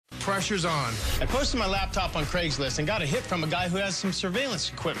pressure's on. I posted my laptop on Craigslist and got a hit from a guy who has some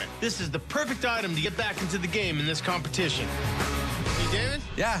surveillance equipment. This is the perfect item to get back into the game in this competition. Hey, David?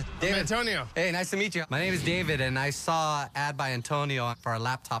 Yeah, David. I'm Antonio. Hey, nice to meet you. My name is David, and I saw an ad by Antonio for a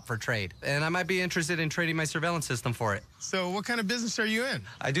laptop for trade. And I might be interested in trading my surveillance system for it. So what kind of business are you in?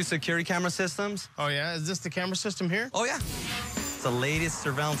 I do security camera systems. Oh, yeah? Is this the camera system here? Oh, yeah. It's the latest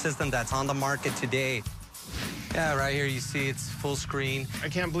surveillance system that's on the market today. Yeah, right here you see it's full screen. I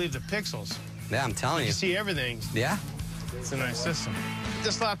can't believe the pixels. Yeah, I'm telling you. You see everything. Yeah. It's a nice system.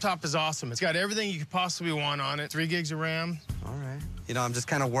 This laptop is awesome. It's got everything you could possibly want on it. 3 gigs of RAM. All right. You know, I'm just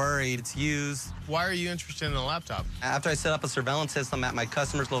kind of worried. It's used. Why are you interested in a laptop? After I set up a surveillance system at my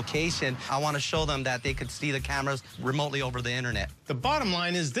customer's location, I want to show them that they could see the cameras remotely over the internet. The bottom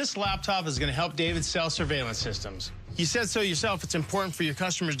line is this laptop is going to help David sell surveillance systems. You said so yourself. It's important for your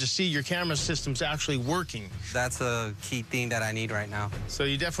customers to see your camera systems actually working. That's a key thing that I need right now. So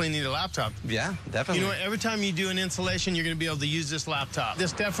you definitely need a laptop. Yeah, definitely. You know what? Every time you do an installation, you're going to be able to use this laptop.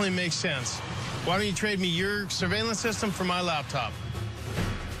 This definitely makes sense. Why don't you trade me your surveillance system for my laptop?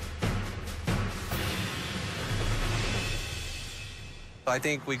 I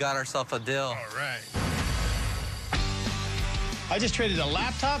think we got ourselves a deal. All right. I just traded a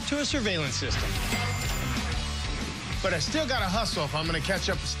laptop to a surveillance system. But I still got to hustle if I'm going to catch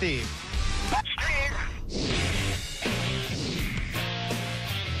up with Steve.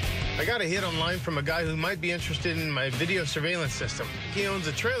 I got a hit online from a guy who might be interested in my video surveillance system. He owns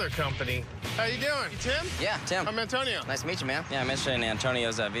a trailer company. How you doing? You Tim? Yeah, Tim. I'm Antonio. Nice to meet you, man. Yeah, I'm interested in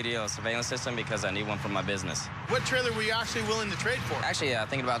Antonio's video surveillance system because I need one for my business. What trailer were you actually willing to trade for? Actually,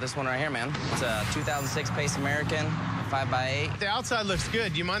 thinking about this one right here, man. It's a 2006 Pace American, 5x8. The outside looks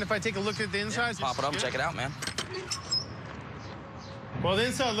good. Do you mind if I take a look at the inside? Yeah, pop it up and check it out, man. Well, the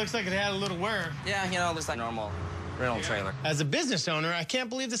inside looks like it had a little wear. Yeah, you know, looks like normal rental trailer. As a business owner, I can't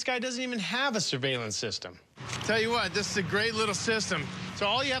believe this guy doesn't even have a surveillance system. Tell you what, this is a great little system. So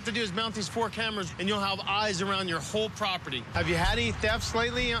all you have to do is mount these 4 cameras, and you'll have eyes around your whole property. Have you had any thefts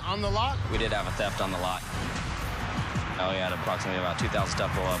lately on the lot? We did have a theft on the lot. Oh, we had approximately about 2,000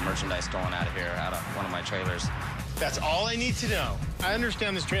 stuff full of merchandise stolen out of here, out of one of my trailers. That's all I need to know. I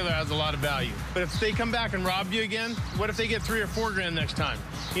understand this trailer has a lot of value, but if they come back and rob you again, what if they get 3 or 4 grand next time?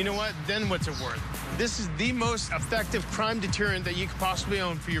 You know what? Then what's it worth? This is the most effective crime deterrent that you could possibly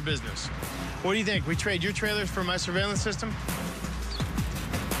own for your business. What do you think? We trade your trailers for my surveillance system?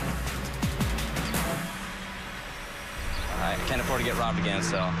 I can't afford to get robbed again,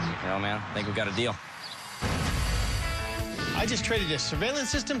 so, you know, man, I think we got a deal. I just traded a surveillance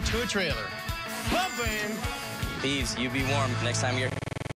system to a trailer. Bumping! Thieves, you be warned next time you're